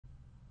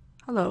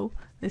Hello,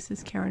 this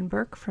is Karen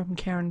Burke from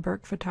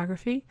Burke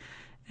Photography,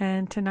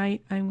 and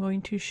tonight I'm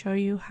going to show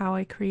you how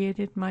I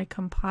created my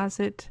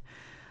composite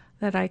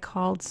that I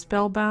called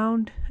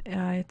Spellbound.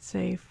 It's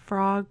a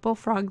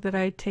bullfrog that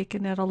I had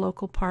taken at a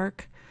local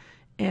park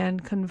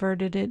and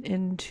converted it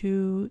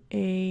into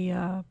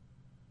a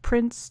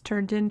prince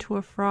turned into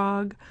a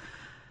frog,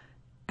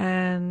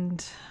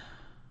 and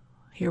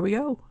here we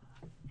go.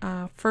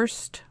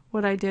 First,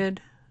 what I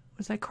did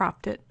was I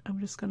cropped it. I'm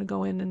just going to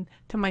go in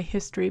to my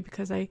history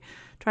because I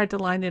tried to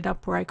line it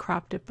up where I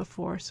cropped it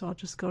before, so I'll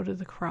just go to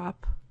the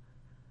crop,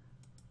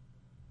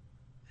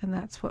 and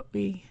that's what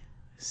we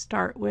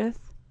start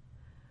with.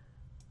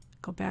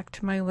 Go back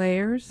to my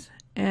layers,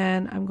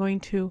 and I'm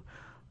going to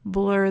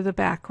blur the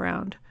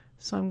background.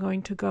 So I'm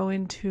going to go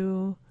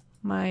into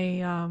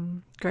my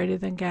Greater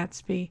than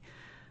Gatsby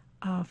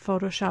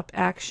Photoshop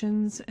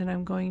actions, and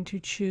I'm going to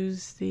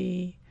choose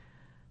the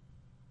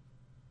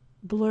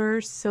Blur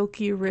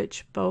Silky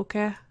Rich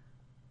Bokeh,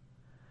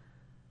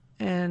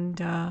 and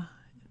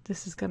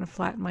this is going to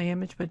flatten my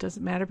image, but it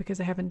doesn't matter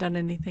because I haven't done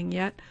anything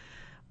yet.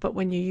 But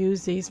when you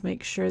use these,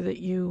 make sure that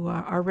you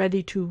are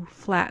ready to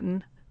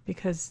flatten,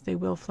 because they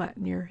will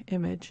flatten your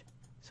image.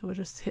 So we'll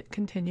just hit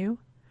continue,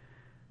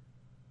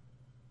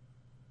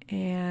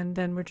 and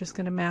then we're just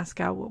going to mask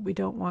out what we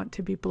don't want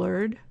to be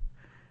blurred.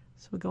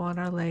 So we go on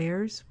our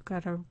layers. We've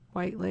got our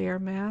white layer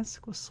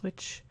mask. We'll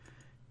switch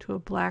to a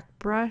black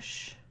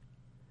brush.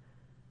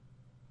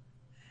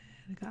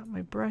 I got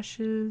my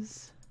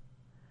brushes.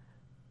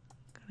 I'm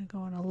going to go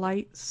on a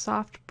light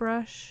soft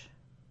brush.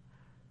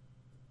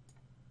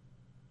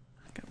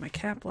 I got my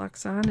cap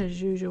locks on as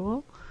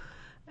usual,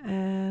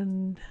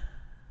 and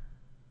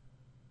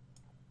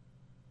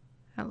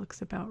that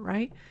looks about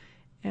right.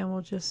 And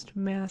we'll just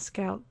mask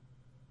out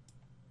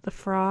the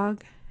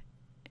frog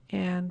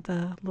and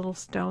the little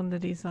stone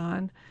that he's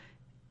on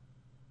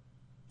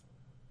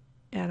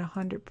at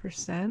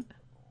 100%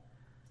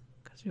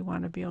 because we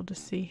want to be able to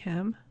see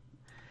him.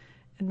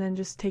 And then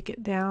just take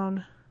it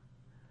down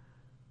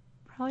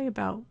probably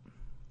about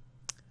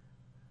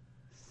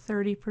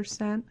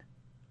 30%,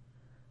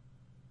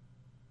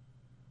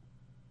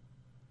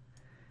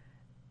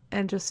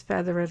 and just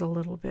feather it a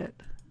little bit.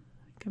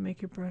 You can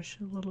make your brush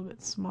a little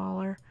bit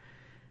smaller.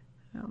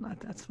 No, not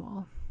that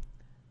small.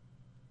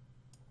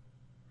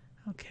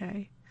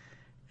 Okay,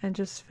 and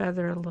just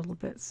feather it a little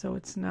bit so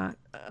it's not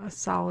a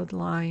solid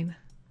line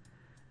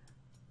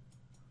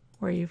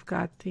where you've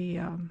got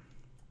the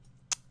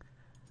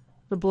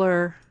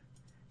blur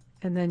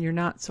and then you're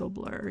not so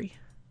blurry.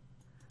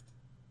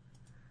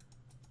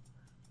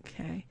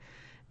 Okay,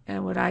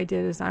 and what I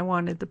did is I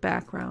wanted the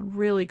background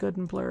really good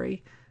and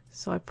blurry,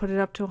 so I put it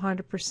up to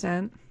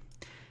 100%,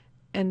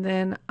 and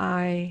then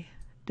I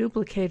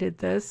duplicated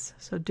this.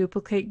 So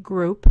duplicate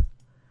group,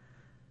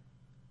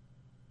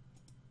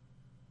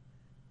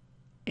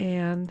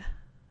 and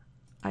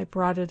I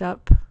brought it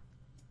up.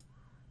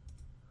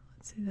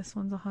 Let's see, this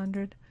one's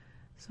 100,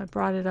 so I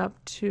brought it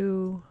up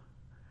to,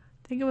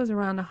 I think it was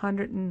around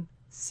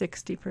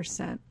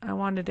 160%. I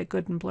wanted it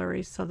good and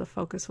blurry, so the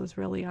focus was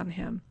really on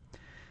him.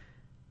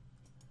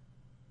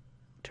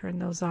 Turn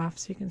those off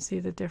so you can see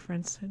the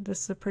difference.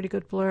 This is a pretty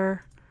good blur.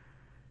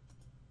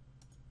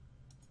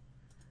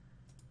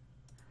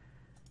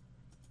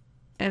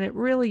 And it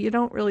really, you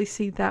don't really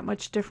see that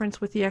much difference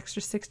with the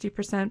extra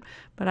 60%,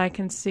 but I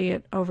can see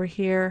it over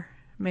here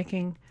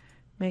making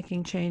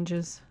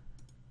changes.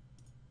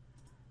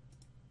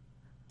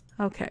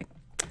 Okay,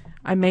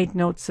 I made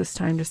notes this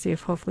time to see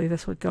if hopefully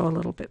this would go a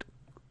little bit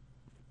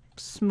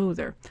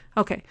smoother.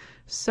 Okay,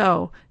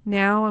 so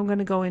now I'm going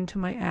to go into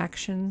my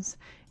actions,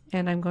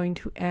 and I'm going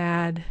to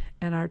add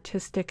an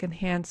artistic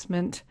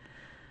enhancement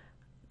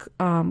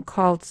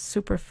called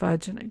Super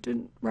Fudge, and I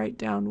didn't write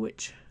down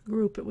which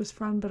group it was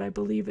from, but I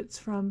believe it's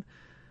from,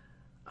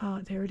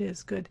 there it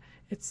is, good.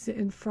 It's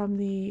from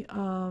the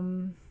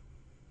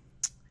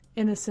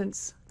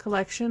Innocence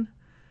collection.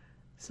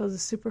 So the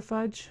Super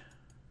Fudge,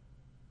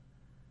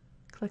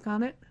 click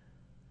on it,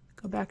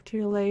 go back to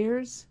your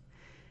layers,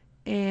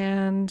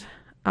 and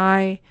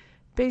I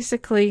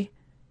basically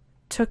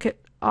took it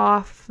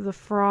off the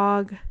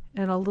frog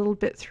and a little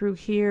bit through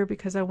here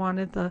because I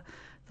wanted the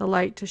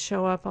light to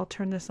show up. I'll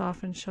turn this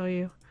off and show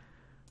you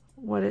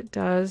what it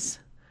does.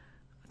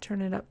 I'll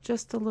turn it up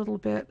just a little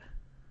bit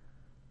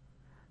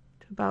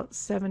to about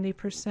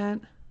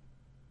 70%,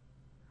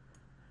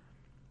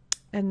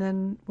 and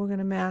then we're going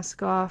to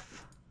mask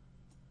off.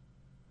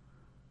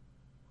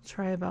 We'll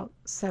try about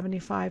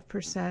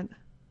 75%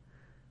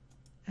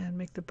 and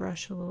make the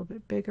brush a little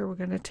bit bigger. We're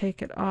going to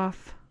take it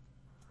off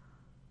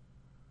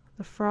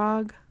the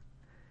frog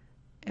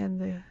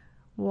and the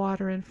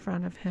water in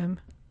front of him.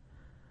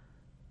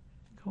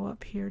 Go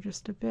up here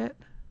just a bit,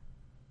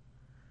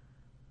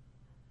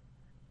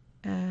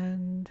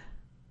 and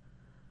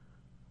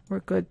we're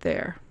good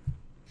there.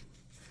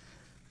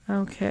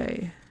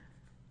 Okay,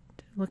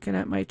 looking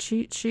at my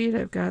cheat sheet,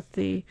 I've got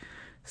the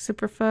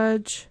Super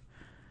Fudge.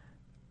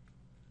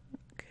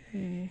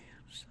 Okay,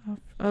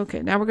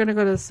 now we're going to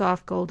go to the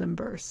Soft Golden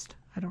Burst.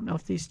 I don't know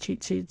if these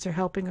cheat sheets are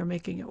helping or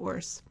making it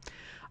worse.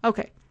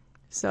 Okay,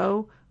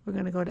 so we're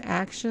going to go to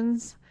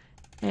Actions,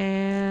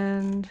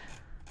 and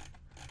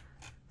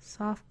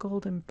Soft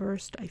Golden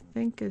Burst I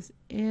think is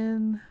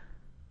in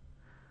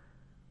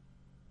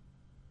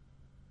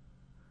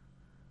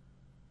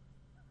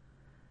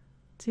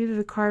it's either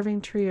the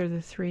carving tree or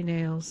the 3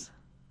 nails.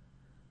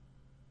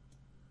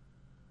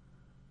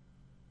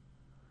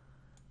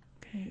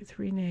 Okay,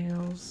 3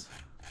 nails.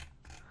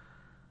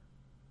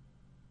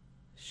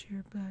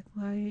 Sheer black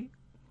light.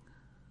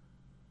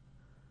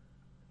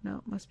 No,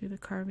 it must be the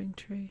carving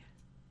tree.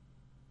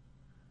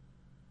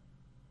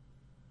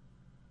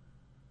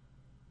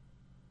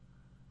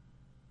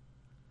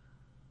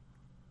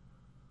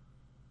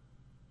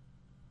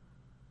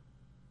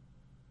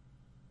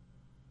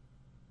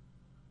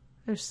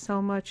 There's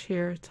so much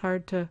here. It's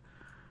hard to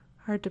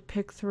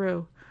pick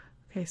through.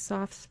 Okay,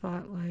 soft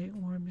spotlight,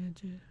 warm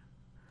edges.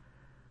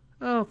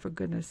 Oh, for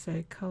goodness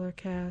sake, color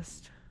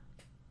cast.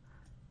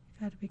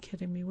 You gotta be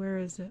kidding me. Where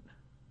is it?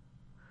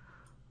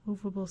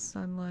 Movable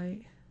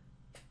sunlight.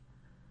 I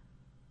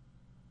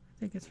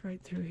think it's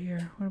right through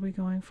here. What are we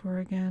going for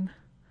again?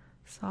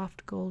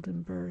 Soft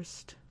golden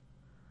burst.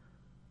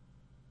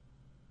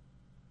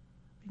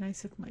 Be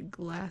nice if my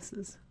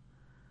glasses.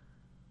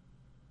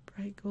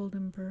 Bright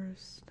golden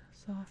burst.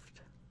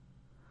 Soft.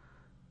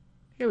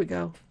 Here we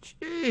go.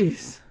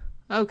 Jeez.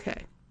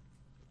 Okay.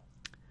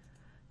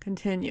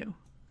 Continue. I'm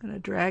going to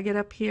drag it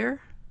up here.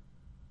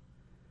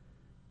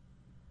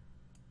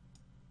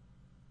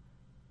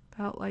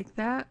 About like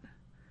that.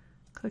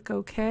 Click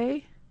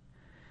OK.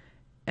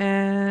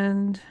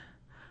 And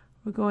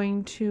we're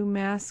going to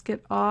mask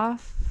it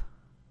off.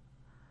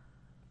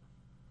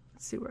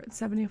 Let's see, we're at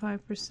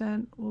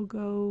 75%. We'll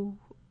go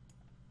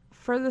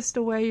furthest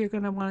away. You're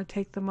going to want to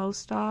take the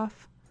most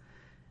off,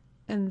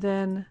 and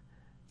then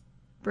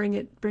bring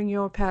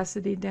your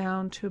opacity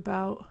down to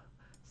about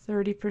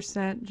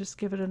 30%. Just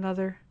give it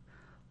another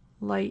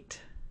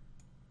light.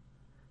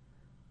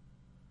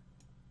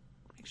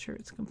 Make sure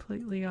it's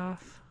completely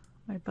off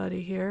my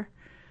buddy here.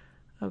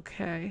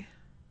 Okay.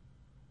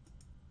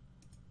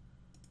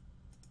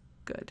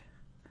 Good.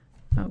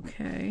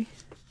 Okay.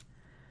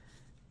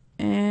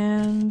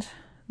 And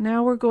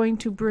now we're going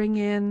to bring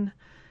in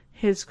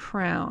his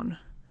crown.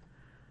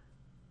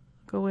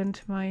 Go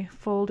into my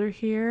folder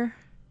here,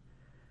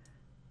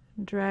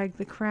 drag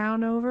the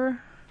crown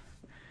over,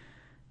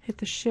 hit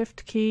the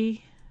Shift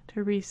key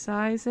to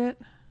resize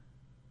it,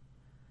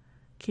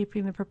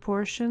 keeping the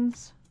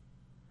proportions,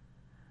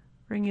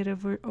 bring it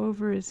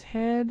over his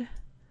head,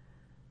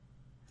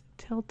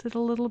 tilt it a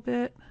little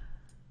bit.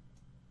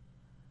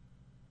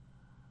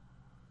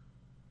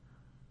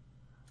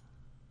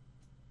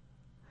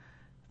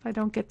 If I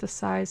don't get the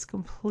size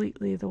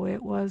completely the way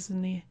it was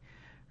in the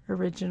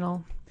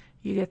original,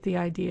 you get the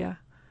idea.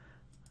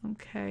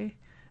 Okay,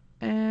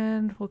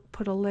 and we'll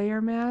put a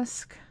layer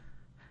mask.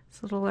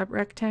 This little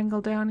rectangle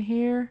down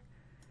here.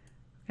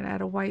 We're going to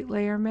add a white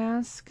layer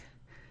mask,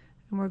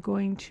 and we're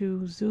going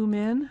to zoom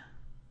in.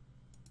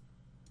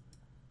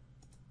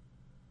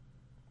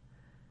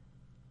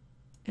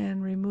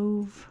 And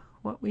remove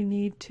what we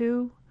need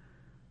to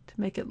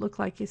make it look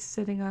like he's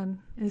sitting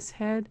on his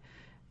head.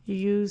 You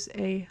use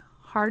a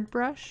hard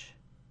brush,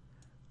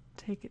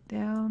 take it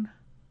down,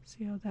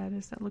 see how that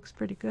is. That looks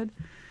pretty good.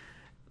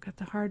 We've got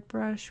the hard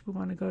brush. We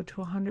want to go to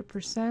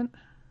 100%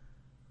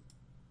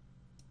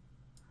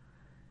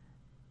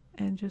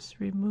 and just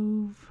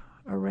remove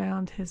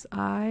around his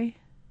eye.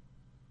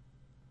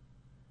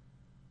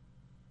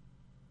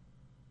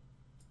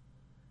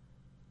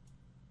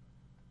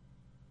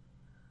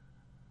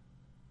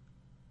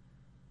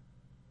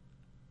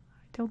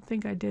 I don't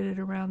think I did it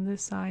around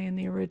this eye in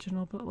the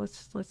original, but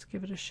let's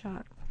give it a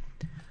shot.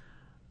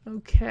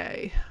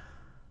 Okay,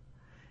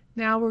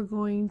 now we're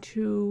going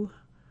to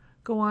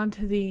go on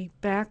to the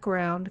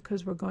background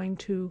because we're going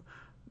to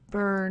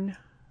burn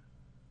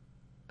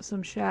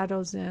some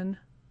shadows in,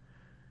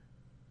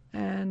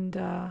 and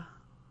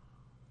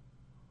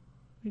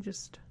we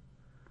just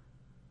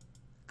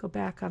go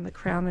back on the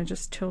crown and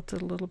just tilt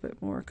it a little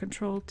bit more.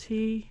 Control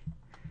T.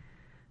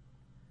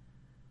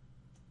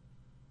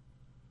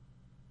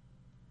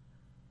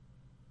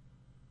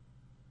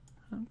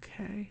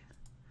 Okay.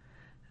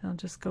 I'll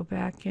just go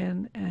back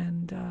in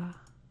and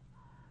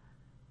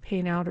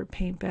paint out or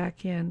paint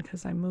back in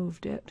because I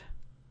moved it.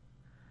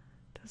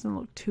 Doesn't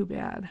look too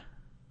bad.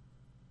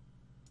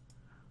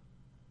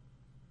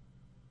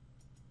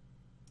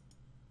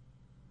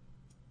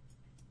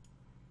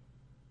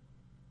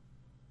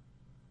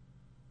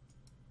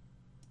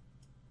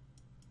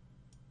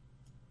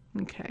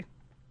 Okay.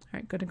 All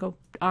right, going to go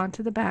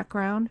onto the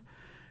background.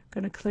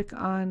 Going to click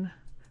on,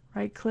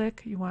 right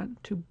click. You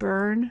want to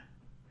burn.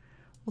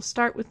 We'll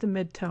start with the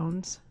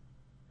midtones.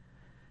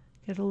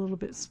 Get a little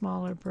bit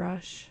smaller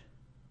brush.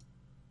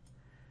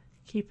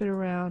 Keep it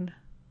around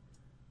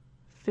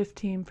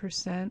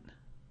 15%.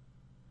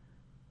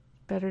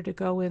 Better to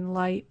go in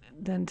light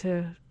than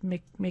to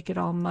make it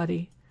all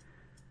muddy.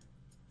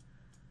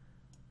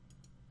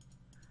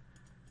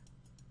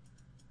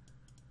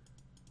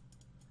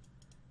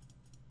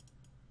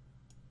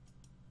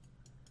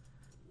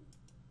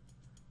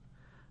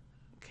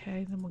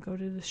 Okay, then we'll go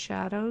to the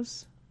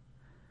shadows.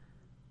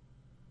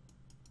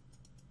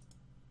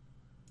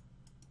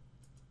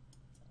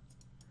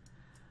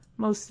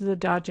 Most of the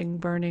dodging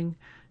burning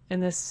in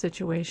this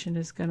situation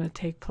is going to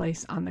take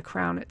place on the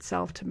crown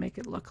itself to make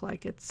it look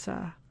like it's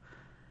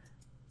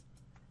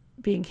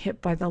being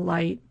hit by the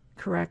light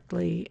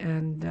correctly,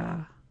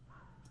 and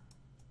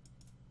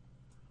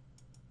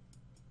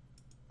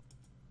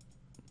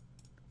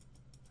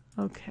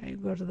okay,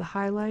 go to the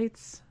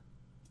highlights.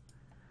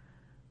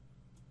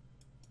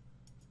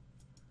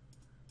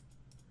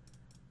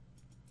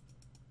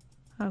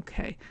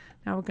 Okay,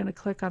 now we're going to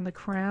click on the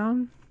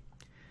crown,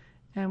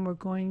 and we're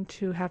going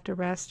to have to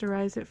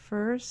rasterize it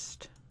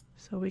first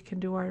so we can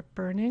do our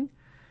burning.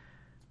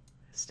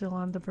 Still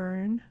on the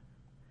burn.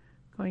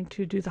 Going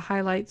to do the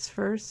highlights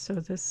first. So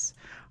this,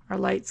 our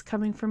light's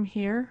coming from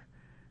here.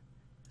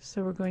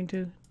 So we're going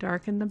to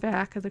darken the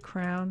back of the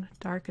crown,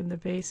 darken the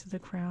base of the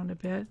crown a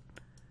bit.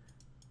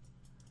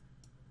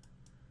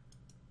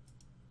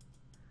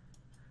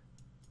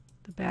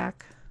 The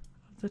back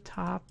of the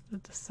top,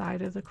 the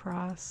side of the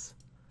cross.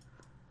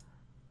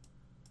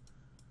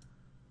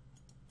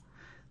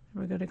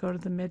 We're going to go to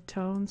the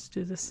midtones,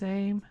 do the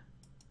same.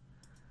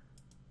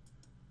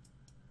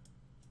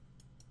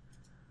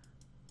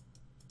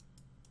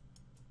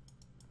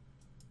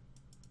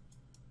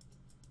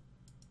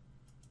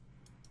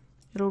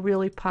 It'll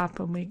really pop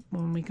when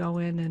we go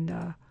in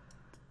and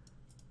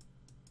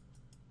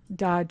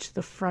dodge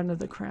the front of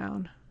the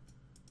crown.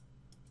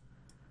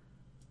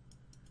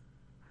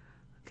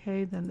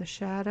 Okay, then the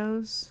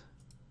shadows.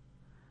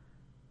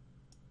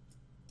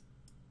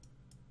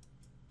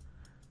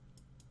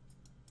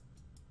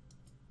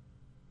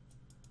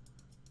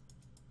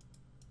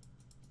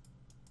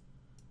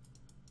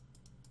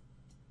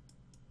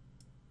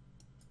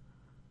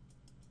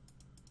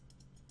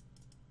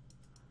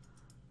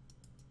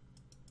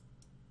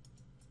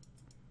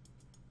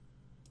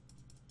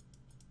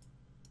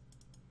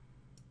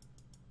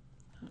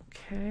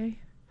 Okay,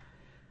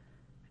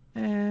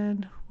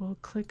 and we'll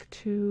click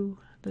to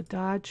the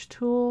dodge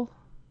tool,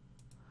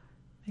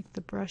 make the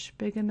brush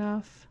big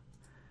enough,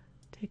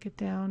 take it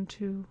down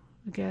to,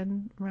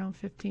 again, around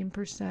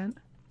 15%.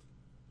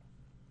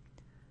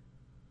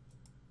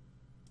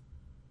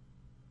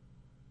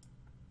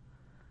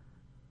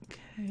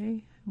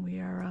 Okay, we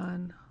are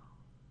on,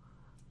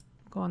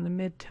 go on the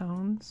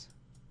midtones,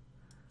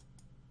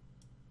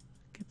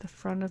 get the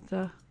front of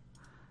the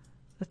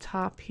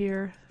top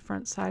here,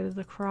 front side of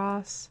the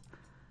cross,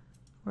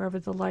 wherever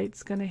the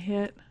light's going to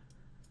hit.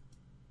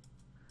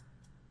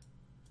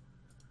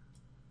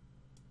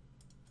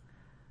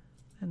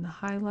 And the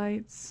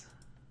highlights.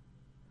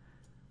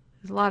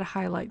 There's a lot of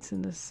highlights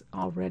in this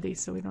already,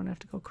 so we don't have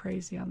to go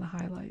crazy on the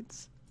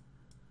highlights.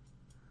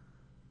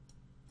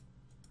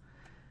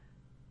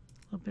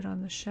 A little bit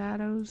on the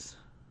shadows.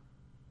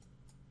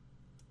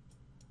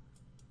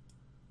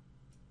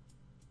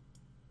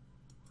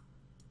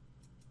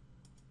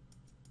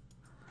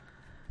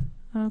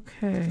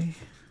 Okay.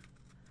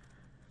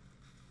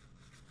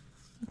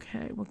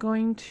 Okay, we're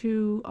going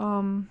to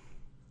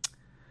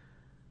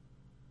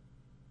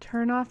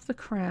turn off the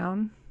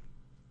crown,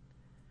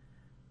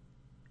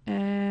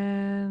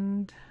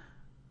 and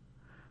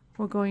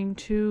we're going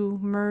to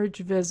merge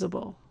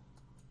visible,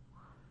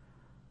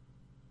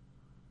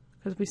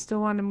 because we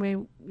still want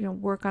to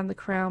work on the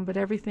crown, but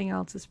everything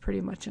else is pretty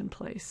much in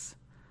place.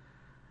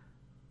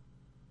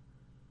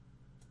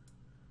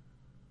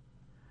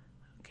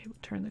 Okay, we'll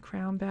turn the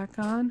crown back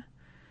on,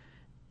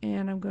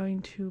 and I'm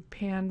going to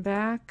pan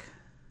back.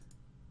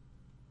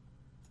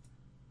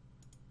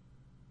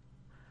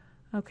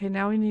 Okay,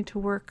 now we need to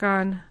work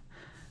on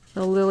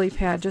the lily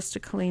pad just to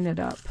clean it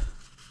up.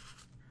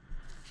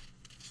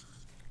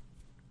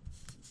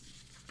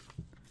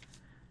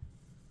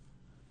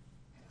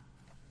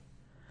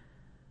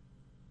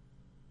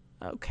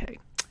 Okay,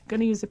 I'm going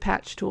to use a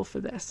patch tool for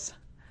this.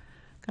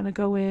 I'm going to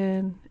go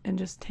in and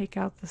just take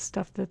out the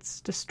stuff that's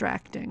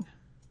distracting.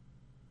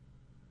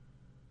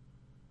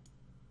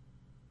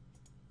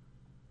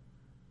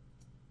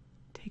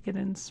 Take it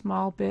in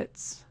small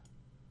bits.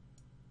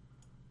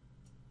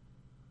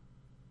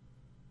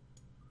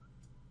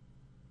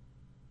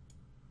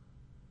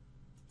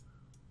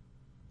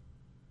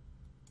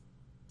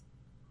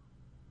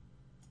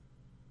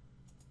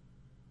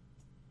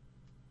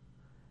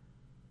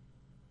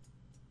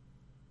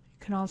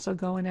 You can also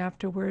go in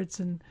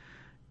afterwards and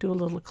do a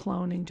little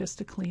cloning just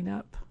to clean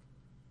up.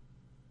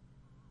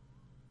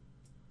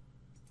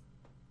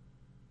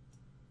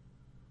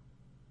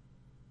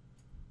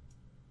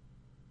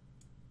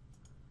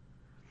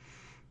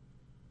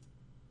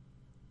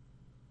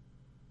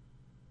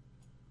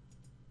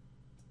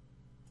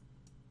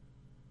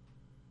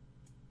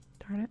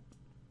 Darn it.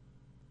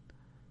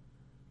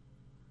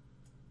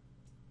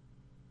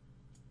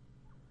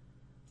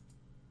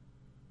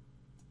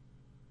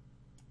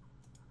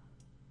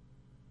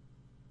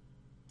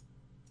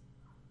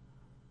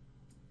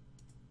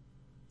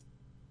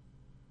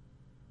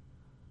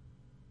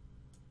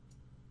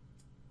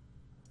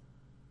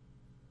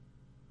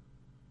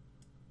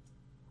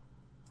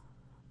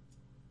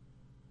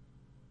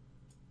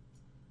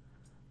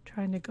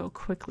 trying to go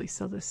quickly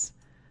so this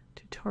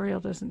tutorial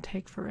doesn't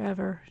take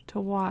forever to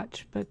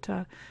watch, but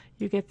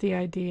you get the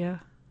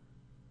idea.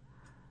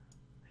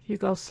 If you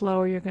go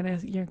slower, you're gonna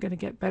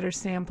get better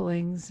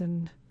samplings,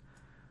 and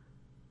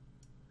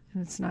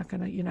you're not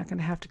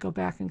gonna have to go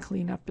back and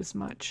clean up as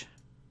much.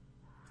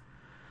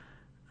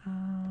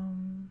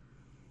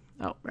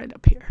 Oh, right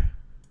up here.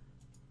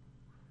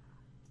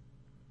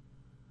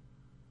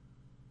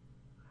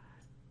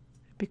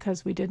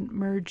 Because we didn't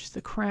merge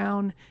the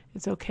crown,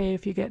 it's okay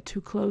if you get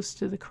too close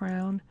to the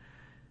crown,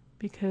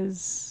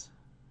 because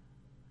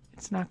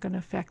it's not going to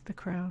affect the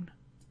crown.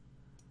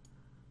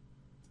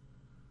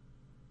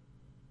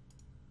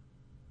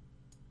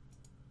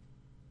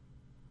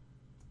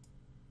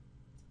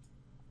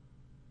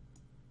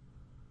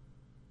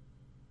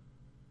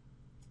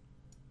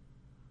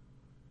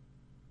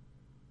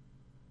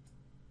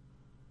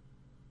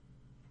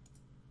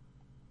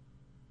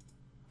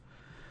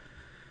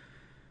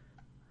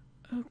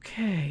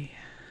 Okay.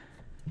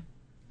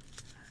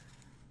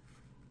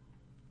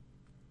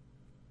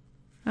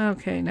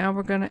 Okay, now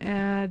we're going to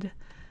add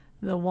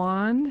the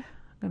wand.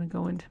 I'm going to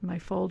go into my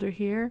folder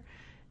here,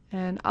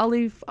 and I'll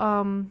leave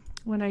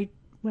when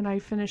I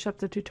finish up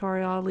the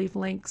tutorial, I'll leave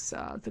links.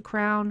 The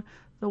crown,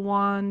 the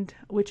wand,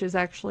 which is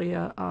actually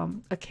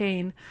a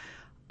cane,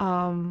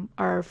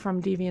 are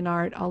from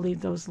DeviantArt. I'll leave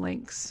those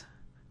links.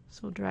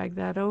 So we'll drag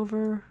that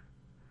over.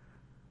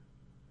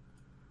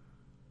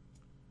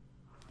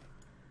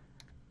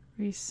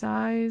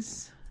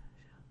 Resize.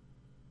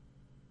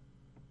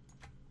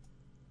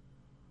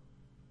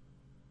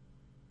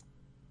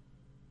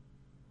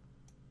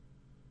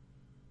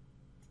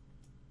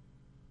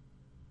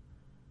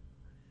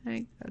 I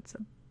think that's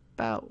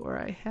about where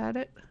I had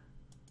it.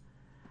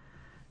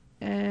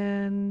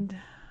 And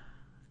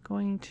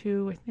going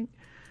to, I think,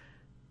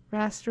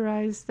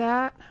 rasterize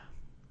that.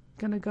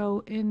 Going to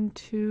go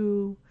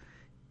into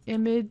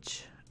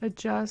Image,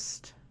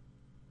 Adjust,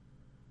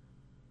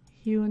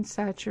 Hue and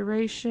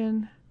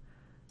Saturation,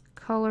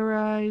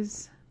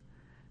 Colorize.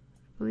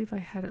 I believe I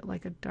had it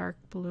like a dark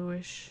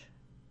bluish.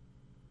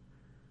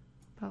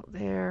 About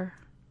there.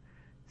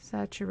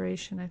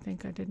 Saturation, I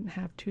think I didn't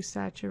have too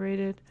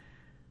saturated.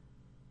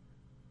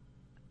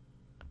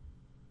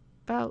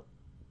 About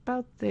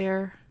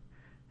there.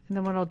 And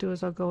then what I'll do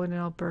is I'll go in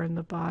and I'll burn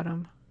the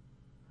bottom.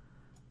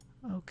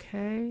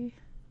 Okay.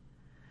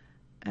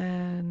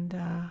 And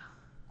I'm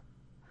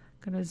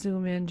going to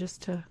zoom in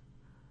just to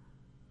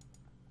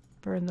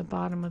burn the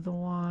bottom of the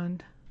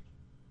wand.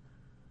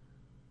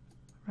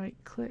 Right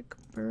click,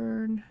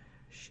 burn,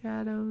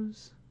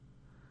 shadows.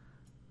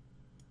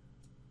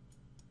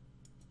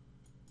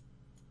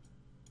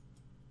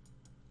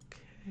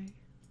 Okay.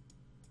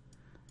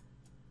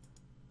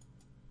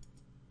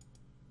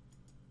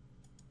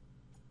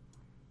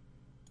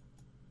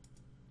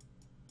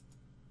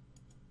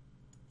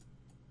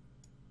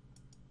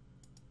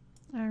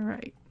 All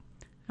right.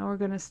 Now we're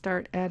going to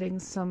start adding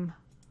some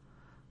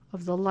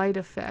of the light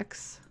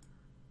effects.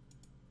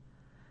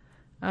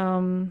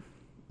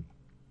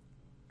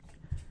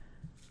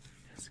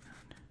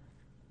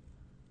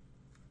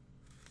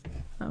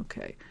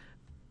 Okay.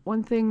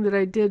 One thing that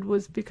I did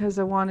was, because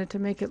I wanted to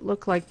make it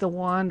look like the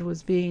wand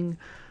was being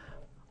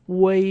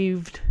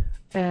waved,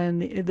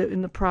 and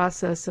in the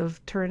process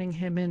of turning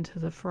him into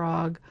the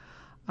frog,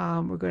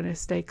 we're going to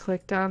stay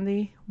clicked on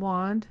the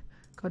wand,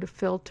 go to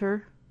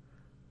Filter,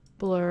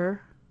 Blur,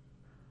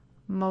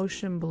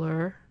 Motion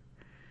Blur,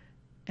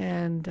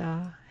 and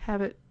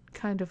have it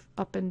kind of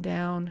up and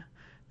down.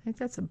 I think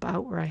that's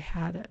about where I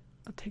had it.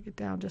 I'll take it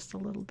down just a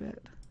little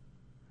bit.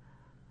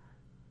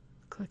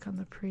 Click on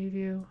the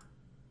preview.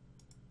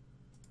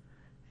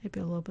 Maybe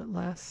a little bit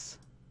less.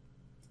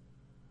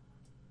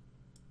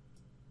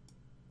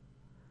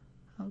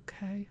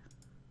 Okay.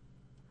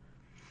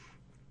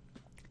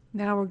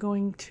 Now we're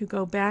going to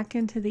go back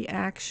into the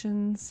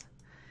actions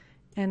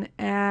and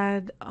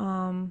add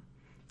a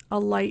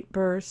light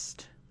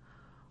burst.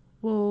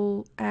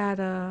 We'll add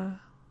a,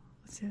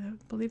 let's see, I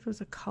believe it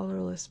was a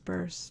colorless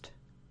burst.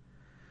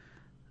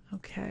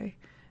 Okay.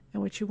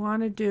 And what you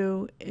want to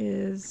do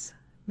is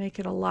make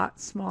it a lot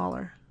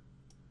smaller.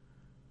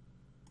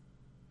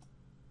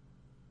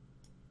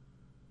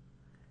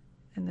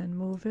 And then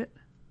move it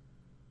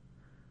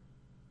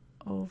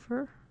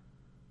over.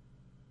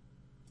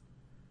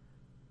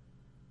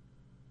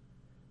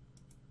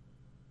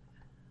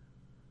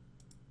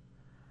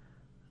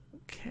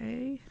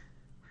 Okay.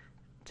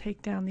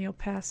 Take down the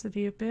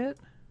opacity a bit,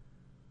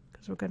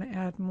 because we're going to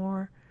add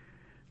more.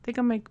 I think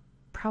I'm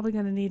probably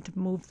going to need to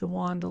move the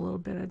wand a little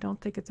bit. I don't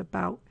think it's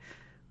about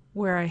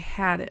where I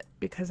had it,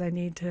 because I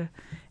need to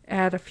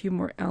add a few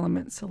more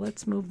elements. So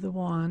let's move the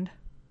wand.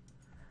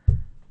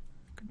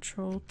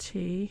 Control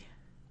T.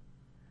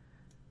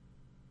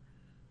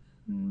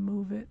 And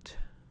move it.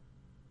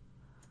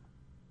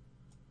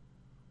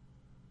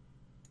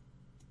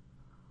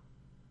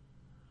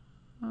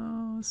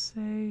 Oh,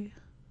 say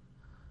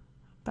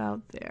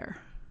about there.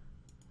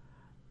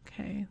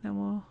 Okay, then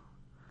we'll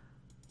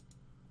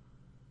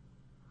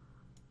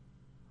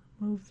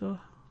move the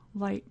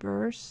light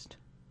burst.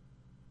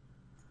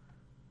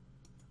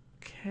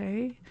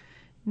 Okay,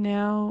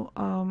 now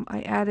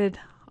I added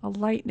a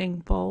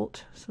lightning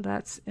bolt, so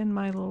that's in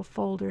my little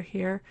folder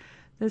here.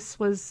 This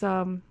was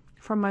from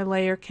my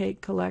layer cake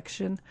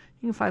collection.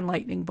 You can find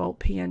lightning bolt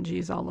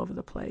PNGs all over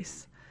the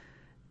place.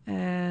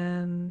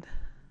 And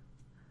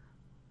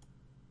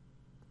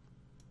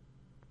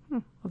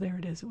well, there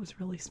it is. It was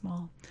really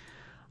small.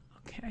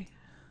 Okay,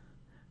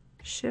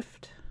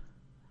 shift,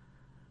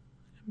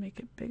 make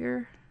it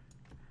bigger,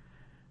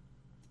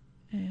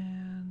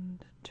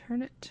 and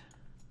turn it.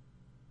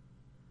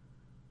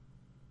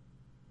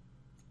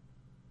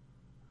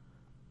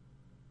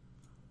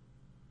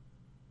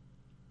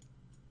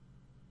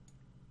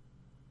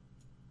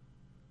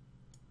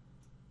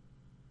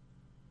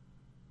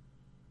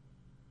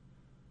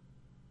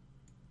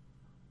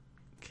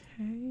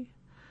 Okay, you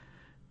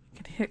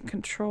can hit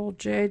Control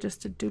J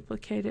just to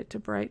duplicate it to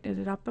brighten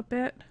it up a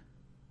bit,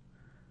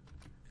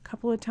 a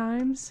couple of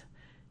times.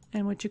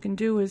 And what you can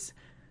do is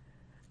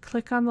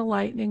click on the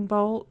lightning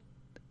bolt,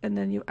 and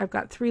then I've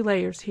got 3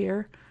 layers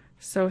here,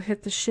 so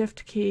hit the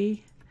Shift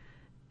key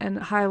and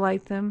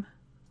highlight them,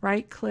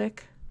 right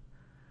click,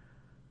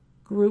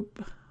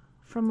 group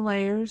from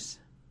layers.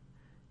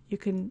 You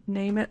can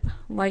name it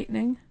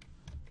lightning.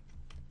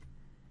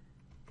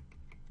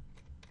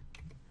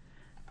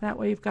 That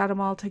way you've got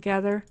them all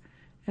together,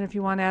 and if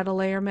you want to add a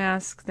layer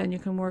mask, then you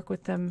can work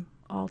with them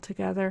all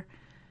together.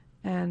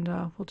 And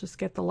we'll just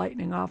get the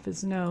lightning off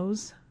his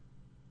nose.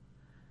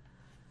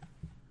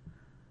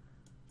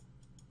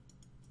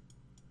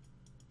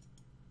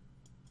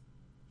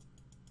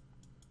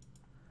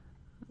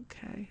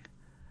 Okay,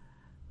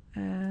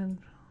 and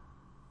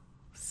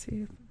let's see,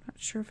 I'm not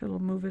sure if it'll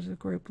move it as a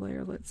group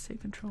layer. Let's see,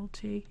 Control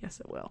T,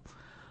 yes it will.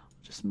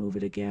 Just move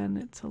it again,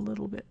 it's a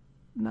little bit,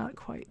 not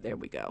quite, there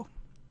we go.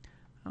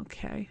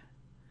 Okay,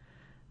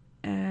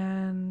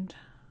 and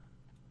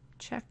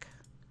check.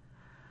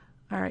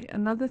 Alright,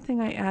 another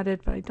thing I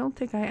added, but I don't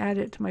think I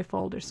added it to my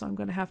folder, so I'm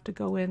going to have to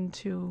go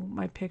into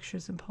my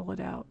pictures and pull it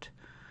out.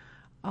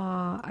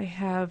 I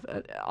have,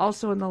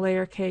 also in the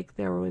layer cake,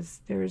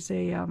 there's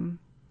a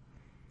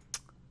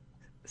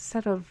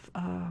set of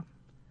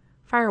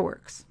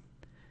fireworks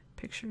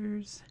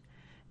pictures,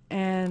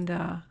 and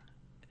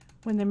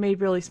when they're made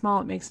really small,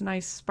 it makes a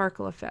nice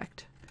sparkle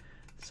effect.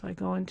 So I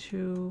go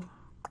into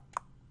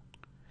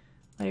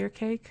layer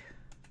cake,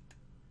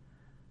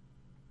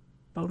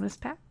 bonus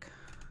pack,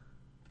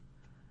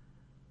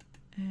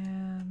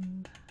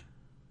 and I'm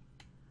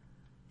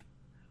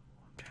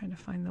trying to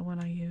find the one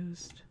I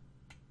used.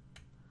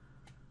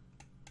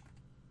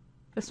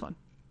 This one.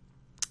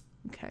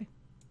 Okay.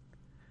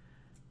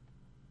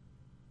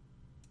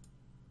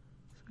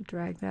 So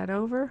drag that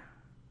over,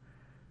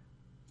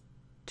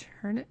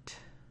 turn it,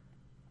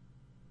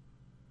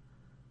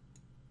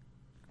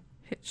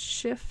 hit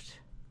Shift,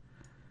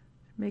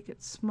 make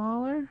it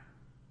smaller,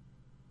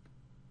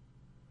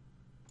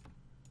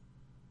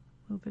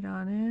 move it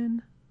on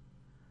in,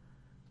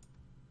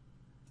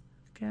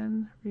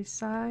 again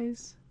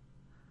resize.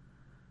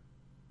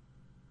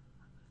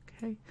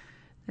 Okay,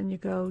 then you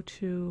go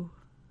to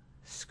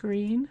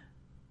screen,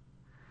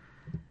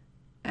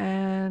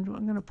 and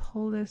I'm going to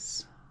pull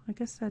this, I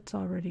guess that's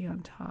already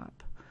on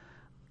top.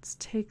 Let's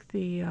take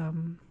the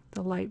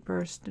light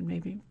burst and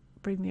maybe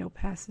bring the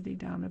opacity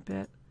down a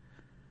bit.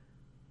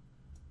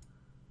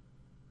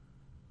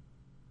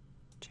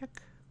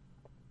 Check.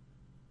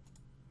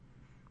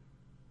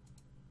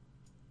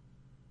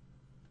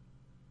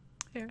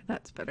 There,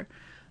 that's better.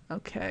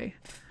 Okay,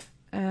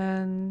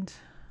 and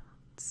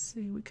let's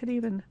see, we could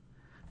even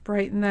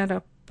brighten that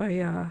up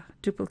by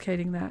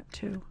duplicating that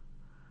too.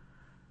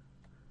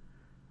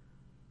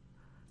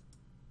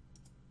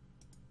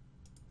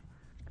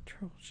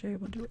 Control J,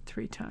 we'll do it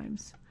 3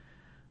 times.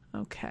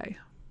 Okay,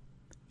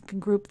 you can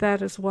group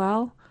that as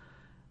well.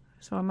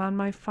 So I'm on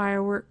my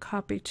firework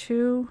copy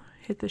 2,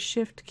 hit the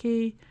Shift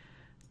key,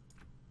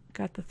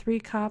 got the 3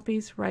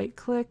 copies, right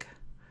click,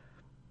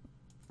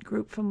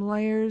 group from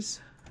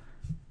layers,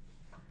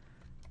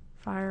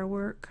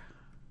 firework.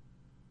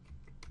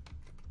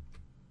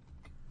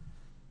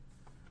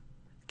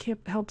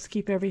 Helps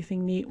keep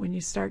everything neat when you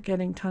start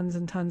getting tons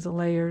and tons of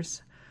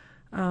layers.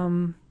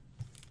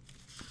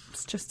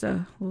 It's just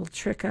a little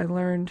trick I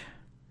learned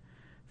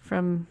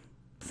from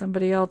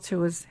somebody else who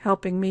was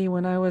helping me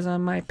when I was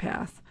on my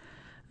path.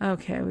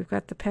 Okay, we've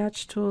got the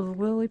patch tool,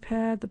 the lily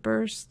pad, the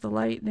burst, the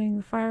lightning,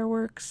 the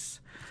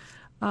fireworks.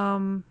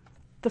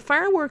 The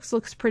fireworks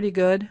looks pretty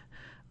good,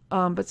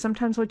 but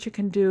sometimes what you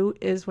can do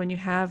is when you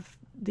have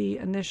the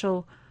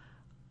initial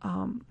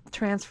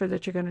transfer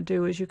that you're going to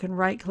do is you can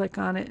right click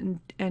on it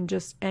and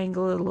just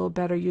angle it a little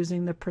better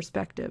using the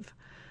perspective.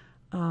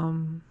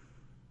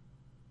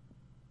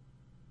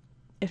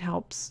 It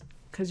helps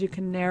because you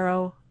can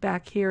narrow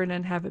back here and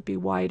then have it be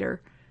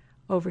wider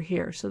over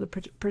here, so the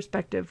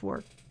perspective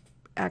work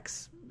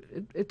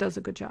it does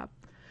a good job.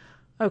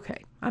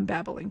 Okay, I'm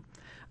babbling.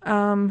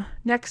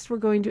 Next we're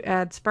going to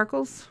add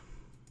sparkles.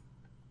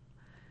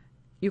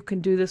 You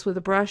can do this with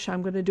a brush.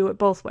 I'm going to do it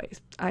both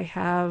ways. I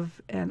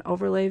have an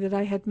overlay that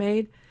I had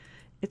made.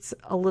 It's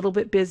a little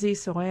bit busy,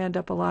 so I end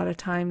up a lot of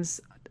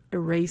times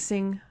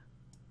erasing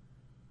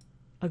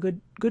a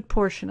good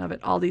portion of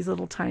it. All these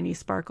little tiny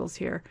sparkles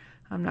here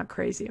I'm not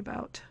crazy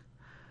about.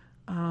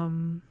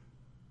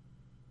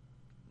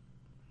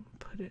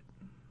 Put it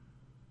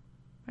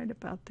right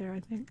about there, I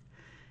think.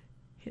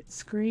 Hit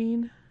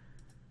screen.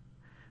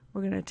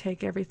 We're going to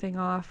take everything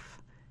off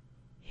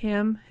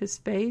him, his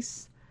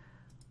face.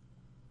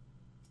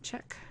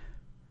 Check.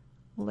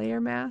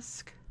 Layer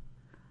mask.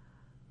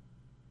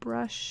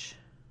 Brush.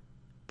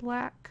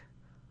 Black.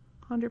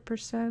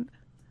 100%.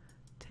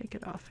 Take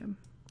it off him.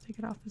 Take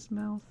it off his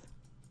mouth.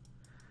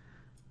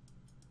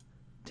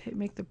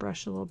 Make the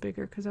brush a little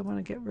bigger because I want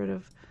to get rid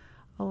of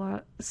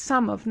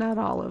some of, not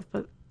all of,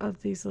 but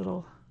of these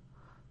little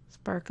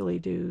sparkly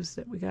doos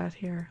that we got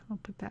here. I'll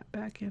put that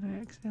back in.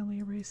 I accidentally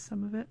erased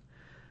some of it.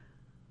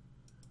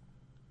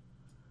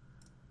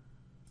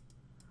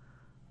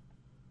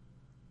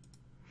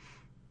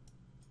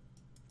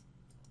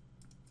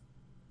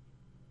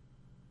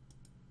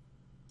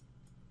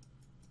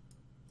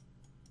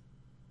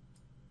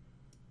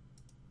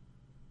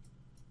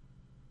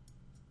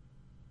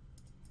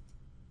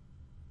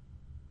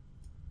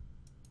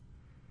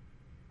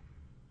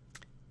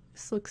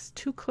 This looks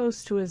too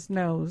close to his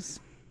nose.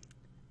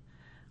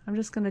 I'm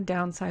just going to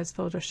downsize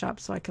Photoshop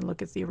so I can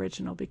look at the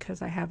original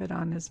because I have it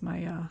on as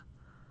my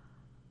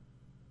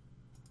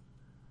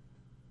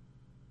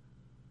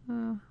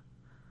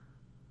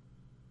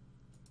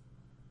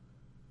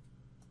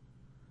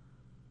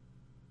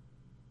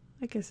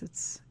I guess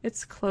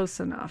it's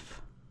close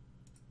enough.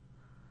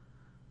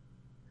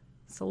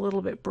 It's a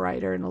little bit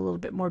brighter and a little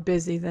bit more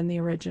busy than the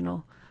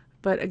original.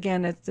 But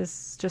again,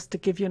 it's just to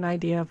give you an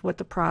idea of what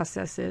the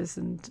process is,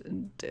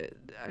 and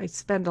I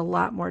spend a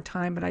lot more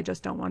time, but I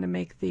just don't want to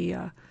make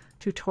the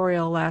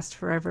tutorial last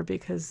forever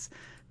because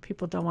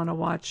people don't want to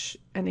watch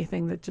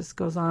anything that just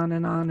goes on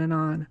and on and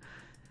on.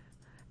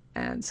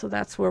 And so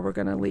that's where we're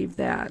going to leave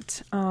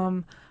that.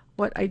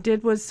 What I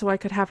did was, so I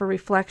could have a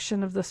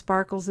reflection of the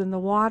sparkles in the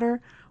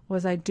water,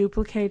 was I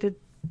duplicated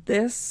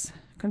this,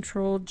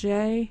 Control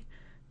J,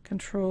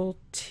 Control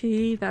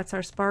T, that's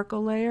our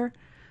sparkle layer,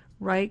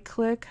 right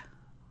click,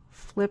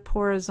 flip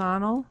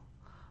horizontal,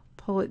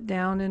 pull it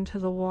down into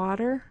the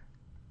water,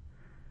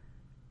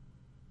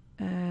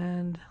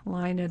 and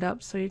line it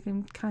up so you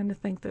can kind of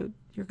think that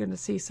you're going to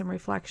see some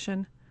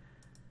reflection,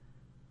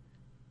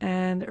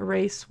 and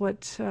erase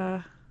what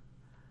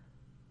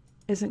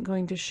isn't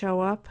going to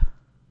show up.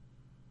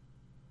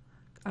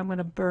 I'm going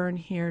to burn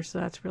here, so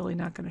that's really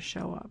not going to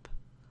show up.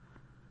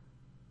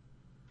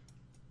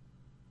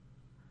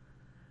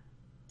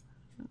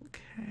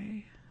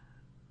 Okay.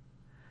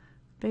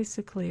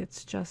 Basically,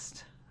 it's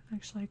just,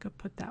 actually I could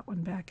put that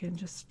one back in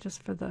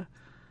just for the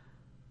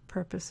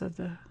purpose of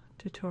the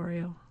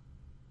tutorial.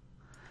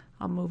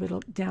 I'll move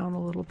it down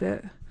a little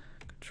bit.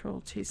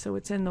 Control T, so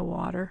it's in the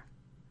water.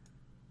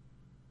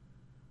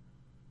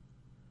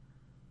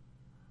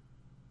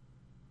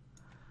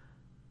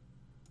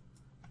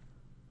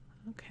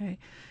 Okay,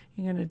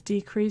 you're going to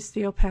decrease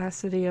the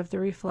opacity of the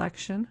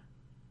reflection.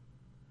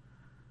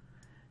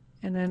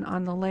 And then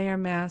on the layer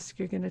mask,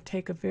 you're going to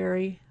take a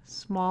very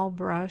small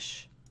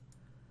brush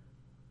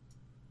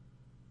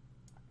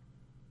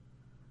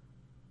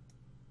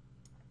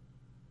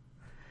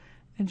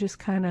and just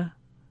kind of,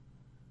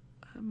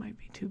 it might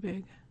be too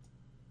big,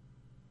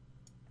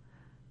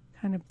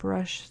 kind of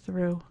brush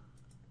through.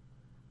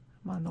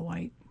 I'm on the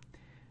white,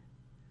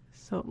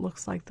 so it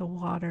looks like the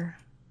water.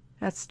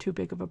 That's too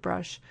big of a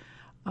brush.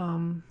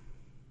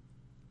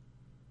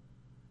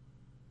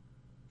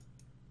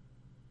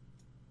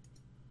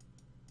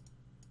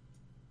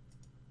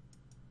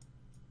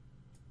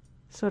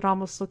 So it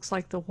almost looks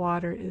like the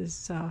water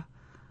is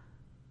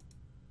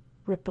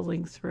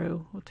rippling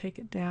through. We'll take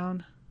it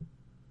down.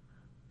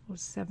 It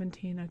was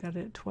 17, I got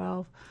it at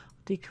 12.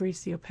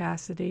 Decrease the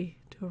opacity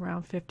to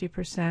around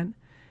 50%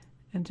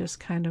 and just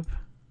kind of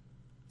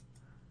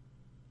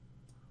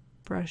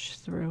brush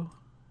through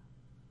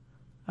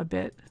a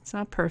bit. It's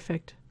not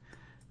perfect.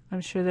 I'm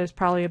sure there's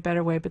probably a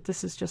better way, but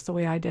this is just the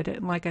way I did it.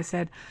 And like I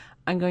said,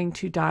 I'm going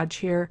to dodge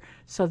here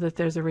so that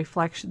there's a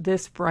reflection.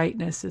 This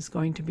brightness is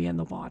going to be in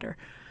the water.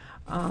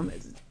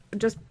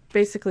 Just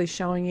basically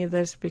showing you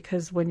this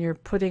because when you're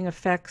putting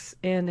effects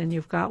in and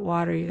you've got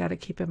water, you got to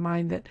keep in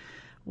mind that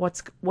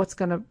what's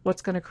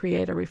gonna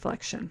create a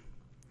reflection.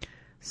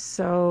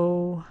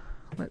 So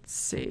let's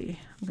see.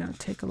 I'm gonna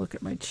take a look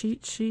at my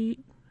cheat sheet.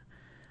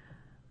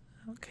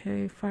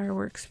 Okay,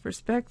 fireworks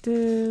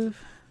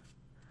perspective,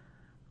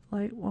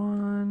 light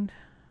wand,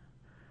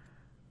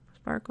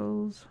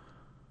 sparkles,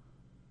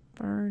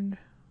 burned,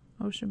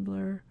 motion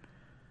blur.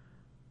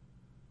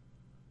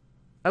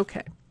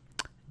 Okay.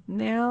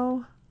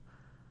 Now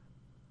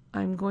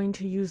I'm going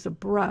to use a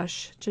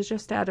brush to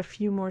just add a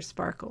few more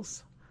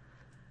sparkles.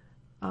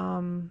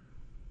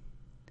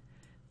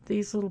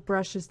 These little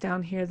brushes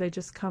down here, they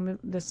just come in,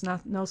 there's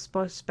no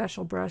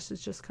special brush, it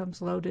just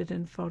comes loaded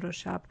in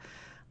Photoshop.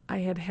 I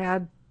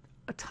had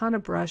a ton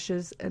of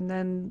brushes and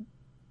then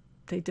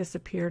they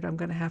disappeared. I'm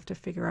going to have to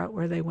figure out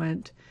where they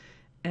went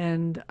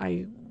and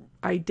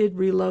I did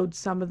reload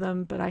some of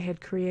them, but I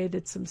had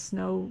created some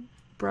snow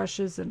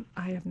brushes and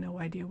I have no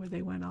idea where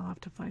they went. I'll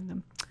have to find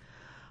them.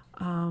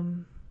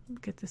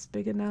 Get this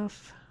big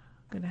enough.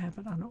 I'm going to have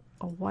it on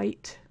a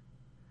white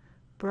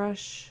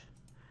brush.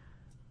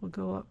 We'll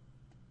go up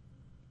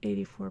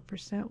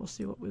 84%. We'll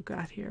see what we've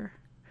got here.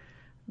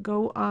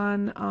 Go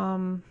on,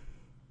 I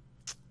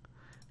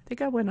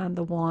think I went on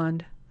the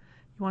wand.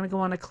 You want to go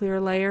on a clear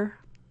layer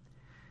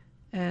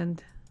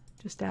and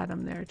just add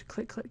them there.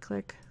 Click, click,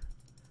 click.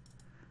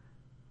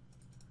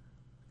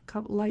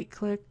 Couple light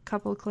click,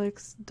 couple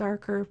clicks,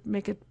 darker,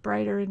 make it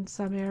brighter in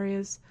some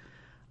areas.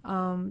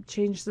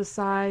 Change the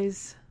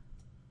size.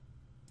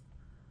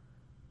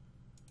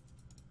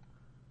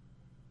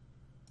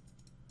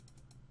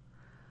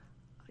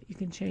 You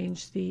can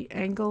change the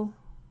angle.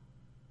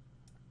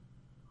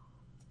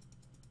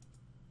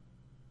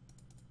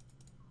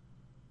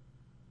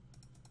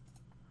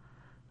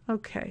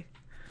 Okay,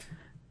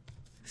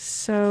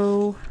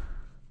 so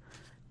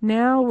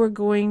now we're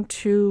going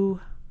to,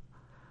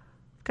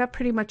 got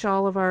pretty much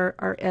all of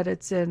our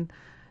edits in.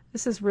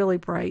 This is really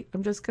bright.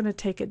 I'm just going to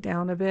take it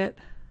down a bit.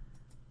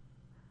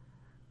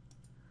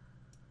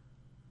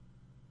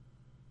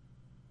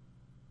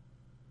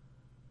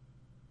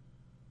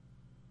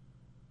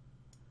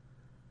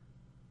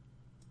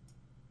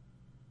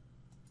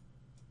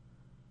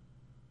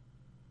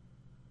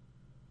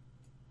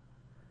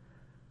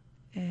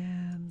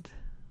 And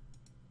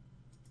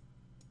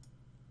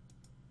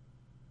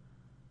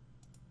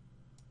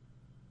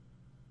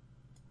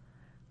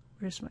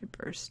where's my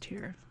burst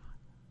here?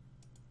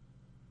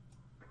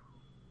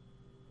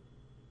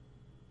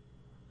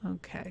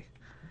 Okay.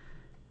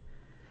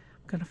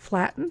 I'm going to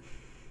flatten.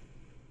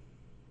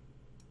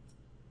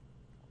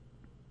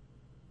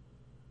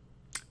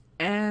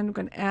 And we're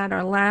going to add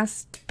our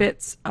last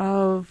bits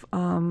of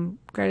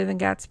Greater than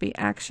Gatsby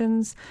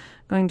actions.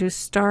 I'm going to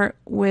start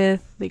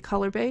with the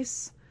color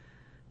base.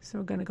 So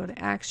we're going to go to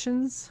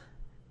actions,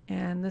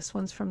 and this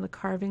one's from the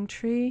carving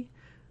tree,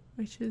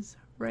 which is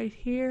right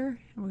here.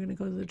 And we're going to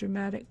go to the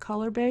dramatic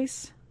color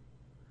base.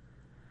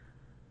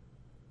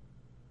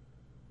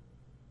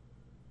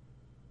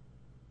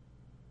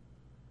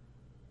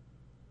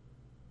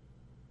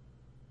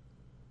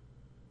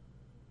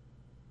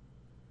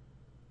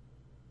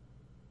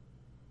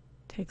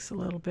 Takes a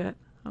little bit.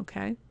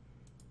 Okay,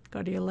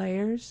 go to your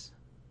layers,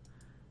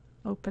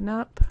 open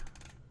up.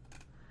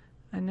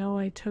 I know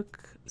I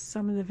took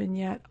some of the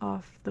vignette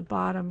off the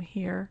bottom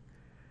here.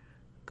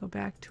 Go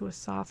back to a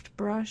soft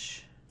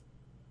brush,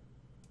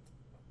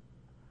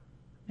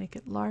 make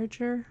it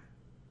larger.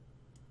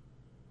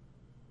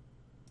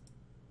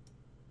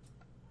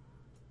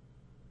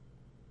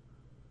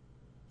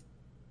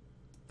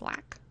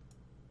 Black.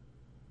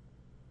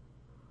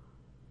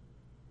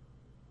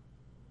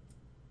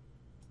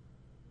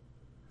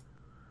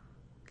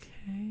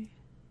 Okay.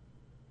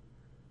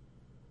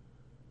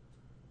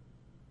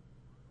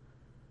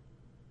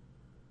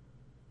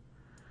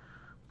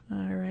 All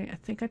right, I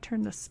think I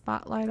turned the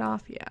spotlight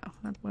off. Yeah,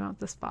 I want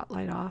the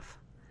spotlight off.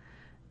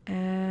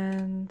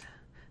 And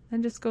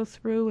then just go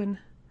through and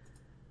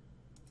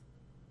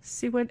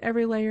see what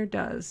every layer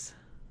does.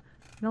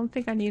 I don't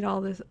think I need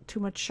all this too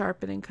much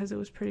sharpening because it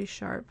was pretty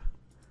sharp.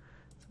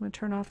 So I'm going to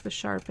turn off the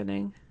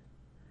sharpening.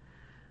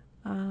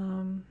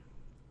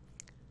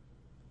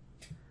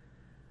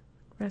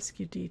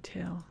 Rescue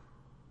detail.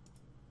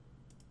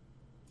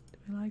 Do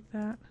we like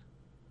that?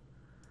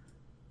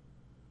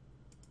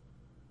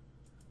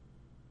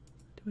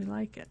 Do we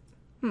like it?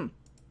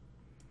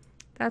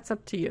 That's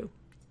up to you.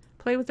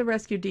 Play with the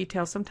rescue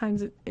detail.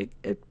 Sometimes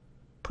it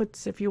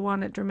puts, if you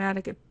want it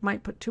dramatic, it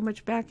might put too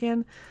much back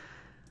in.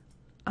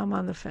 I'm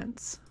on the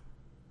fence.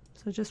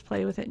 So just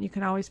play with it, and you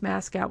can always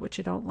mask out what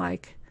you don't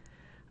like.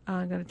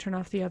 I'm going to turn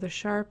off the other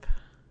sharp,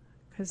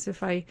 because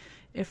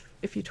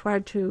if you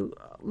tried to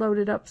load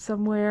it up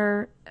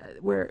somewhere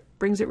where it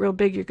brings it real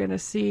big, you're going to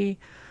see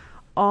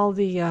all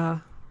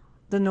the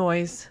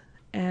noise,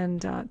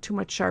 and too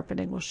much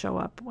sharpening will show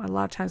up. A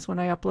lot of times when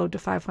I upload to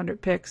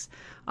 500 pics,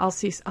 I'll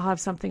have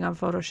something on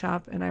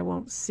Photoshop and I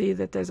won't see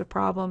that there's a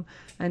problem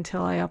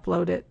until I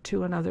upload it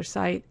to another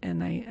site,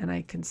 and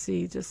I can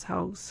see just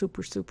how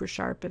super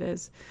sharp it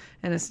is.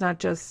 And it's not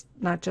just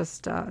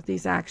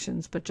these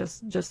actions, but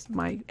just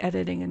my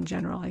editing in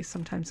general. I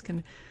sometimes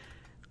can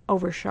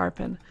over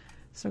sharpen.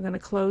 So I'm going to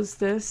close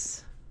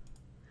this,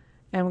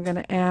 and we're going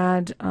to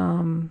add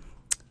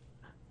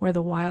where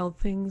the wild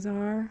things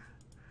are.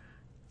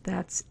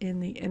 That's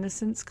in the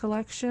Innocence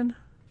collection.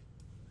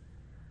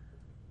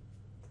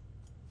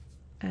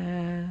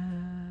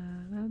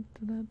 And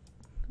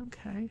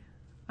okay,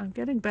 I'm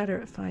getting better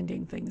at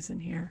finding things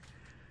in here.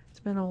 It's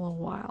been a little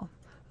while.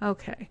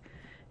 Okay,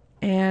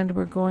 and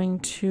we're going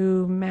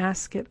to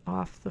mask it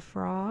off the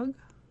frog.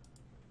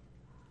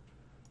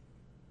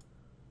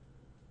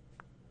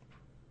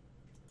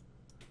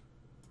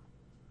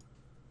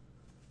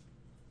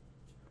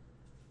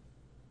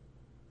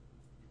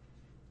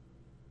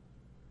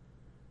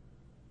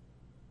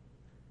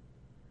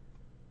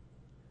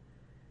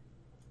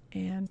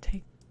 And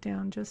take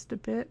down just a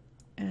bit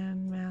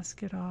and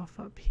mask it off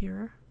up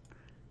here.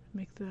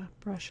 Make the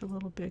brush a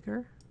little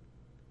bigger.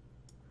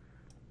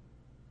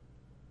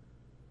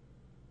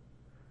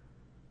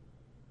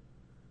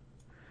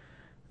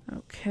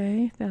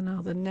 Okay, then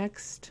now the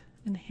next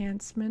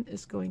enhancement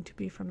is going to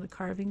be from the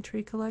Carving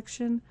Tree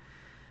collection.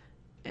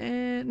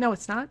 And no,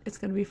 it's not. It's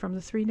going to be from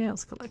the 3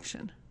 Nails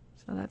collection.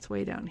 So that's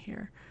way down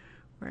here.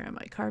 Where am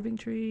I? Carving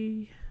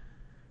Tree,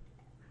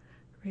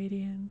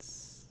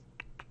 Radiance.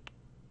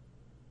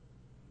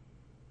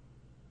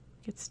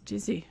 Gets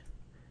dizzy.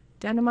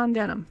 Denim on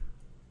Denim.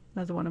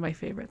 Another one of my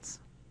favorites.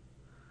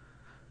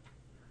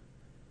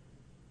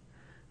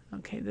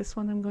 Okay, this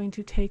one I'm going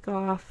to take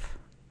off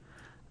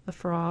the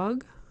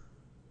frog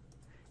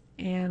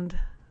and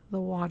the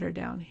water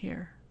down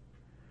here.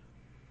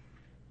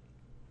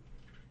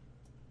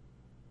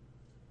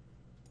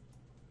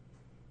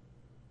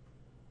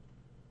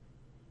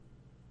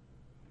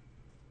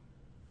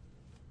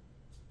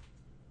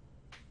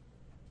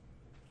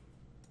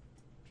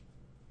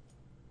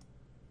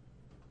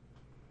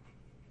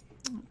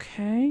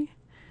 Okay,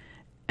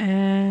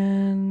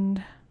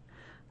 and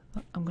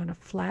I'm going to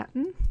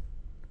flatten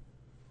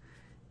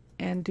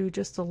and do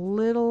just a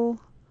little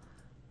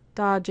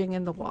dodging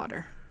in the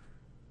water.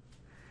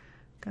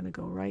 Going to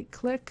go right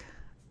click,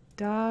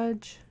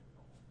 dodge,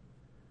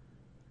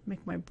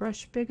 make my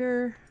brush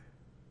bigger,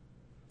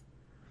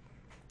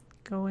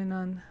 go in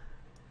on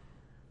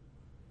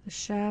the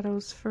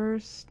shadows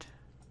first.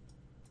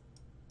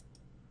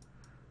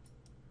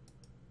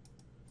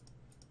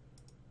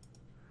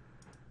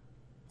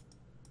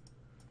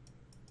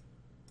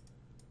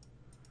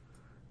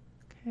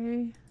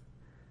 Okay,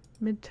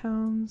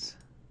 midtones.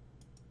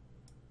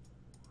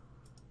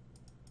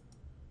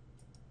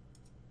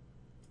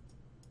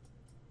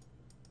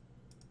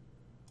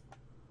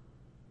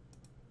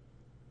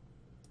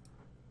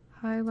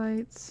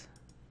 Highlights.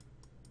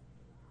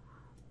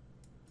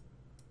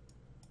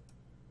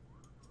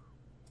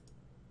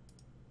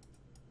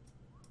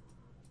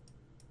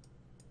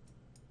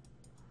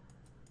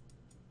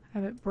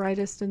 Have it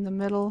brightest in the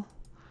middle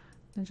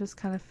and just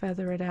kind of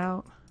feather it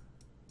out.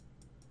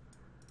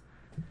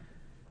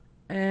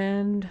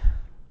 And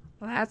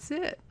that's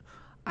it.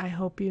 I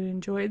hope you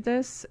enjoyed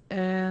this,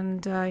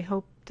 and I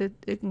hope that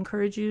it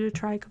encouraged you to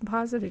try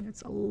compositing.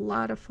 It's a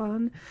lot of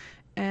fun,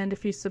 and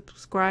if you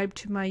subscribe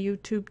to my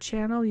YouTube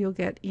channel, you'll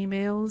get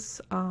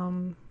emails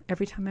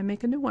every time I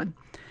make a new one.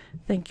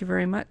 Thank you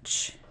very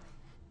much.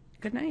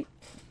 Good night.